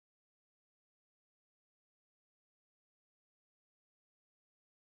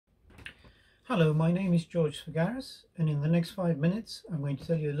Hello, my name is George Sfougaras, and in the next 5 minutes I'm going to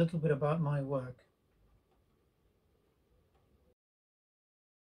tell you a little bit about my work.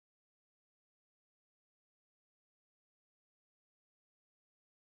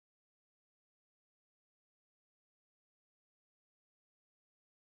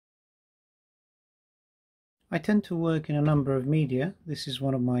 I tend to work in a number of media. This is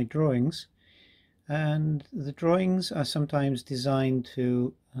one of my drawings, and the drawings are sometimes designed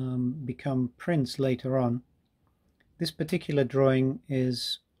to become prints later on. This particular drawing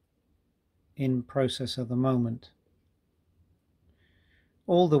is in process at the moment.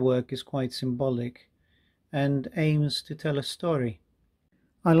 All the work is quite symbolic and aims to tell a story.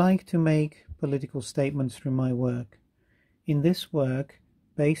 I like to make political statements through my work. In this work,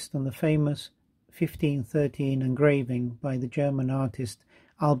 based on the famous 1513 engraving by the German artist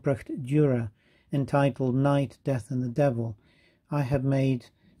Albrecht Dürer entitled Night, Death and the Devil, I have made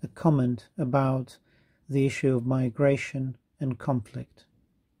a comment about the issue of migration and conflict.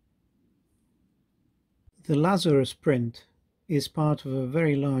 The Lazarus print is part of a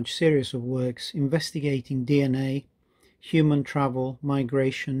very large series of works investigating DNA, human travel,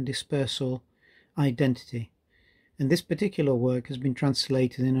 migration, dispersal, identity. And this particular work has been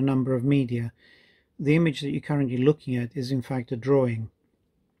translated in a number of media. The image that you're currently looking at is in fact a drawing.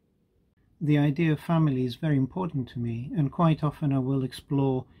 The idea of family is very important to me, and quite often I will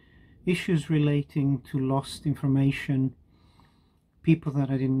explore issues relating to lost information, people that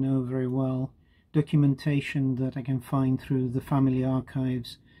I didn't know very well, documentation that I can find through the family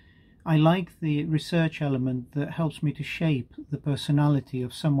archives. I like the research element that helps me to shape the personality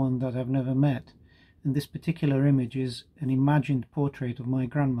of someone that I've never met, and this particular image is an imagined portrait of my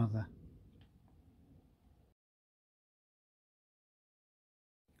grandmother.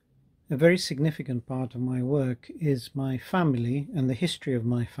 A very significant part of my work is my family and the history of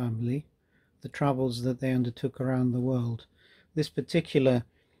my family, the travels that they undertook around the world. This particular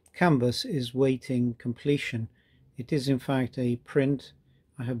canvas is waiting completion. It is in fact a print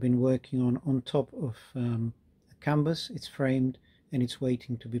I have been working on top of a canvas. It's framed and it's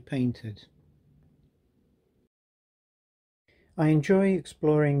waiting to be painted. I enjoy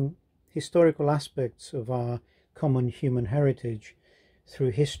exploring historical aspects of our common human heritage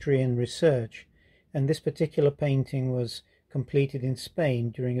through history and research, and this particular painting was completed in Spain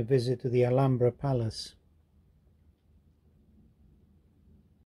during a visit to the Alhambra Palace.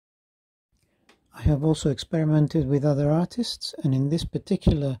 I have also experimented with other artists, and in this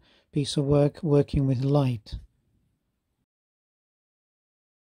particular piece of work, working with light.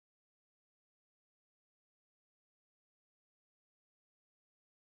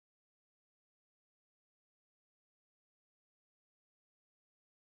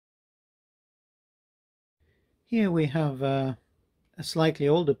 Here we have a slightly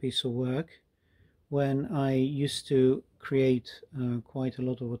older piece of work when I used to create quite a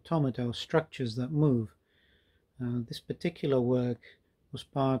lot of automata or structures that move. This particular work was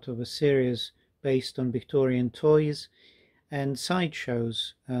part of a series based on Victorian toys and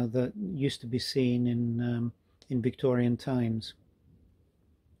sideshows that used to be seen in Victorian times.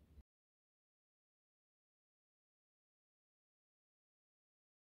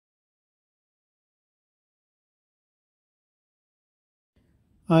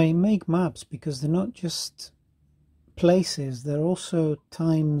 I make maps because they're not just places, they're also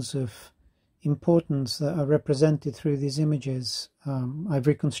times of importance that are represented through these images. I've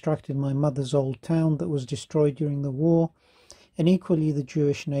reconstructed my mother's old town that was destroyed during the war, and equally the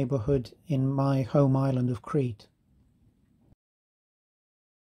Jewish neighborhood in my home island of Crete.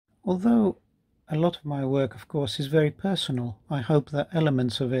 Although a lot of my work, of course, is very personal, I hope that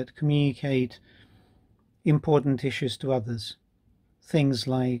elements of it communicate important issues to others. Things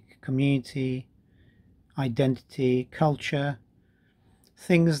like community, identity, culture,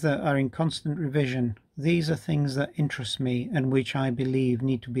 things that are in constant revision. These are things that interest me and which I believe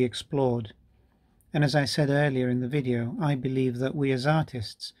need to be explored. And as I said earlier in the video, I believe that we as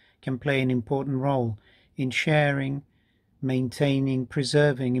artists can play an important role in sharing, maintaining,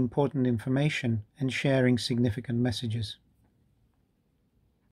 preserving important information and sharing significant messages.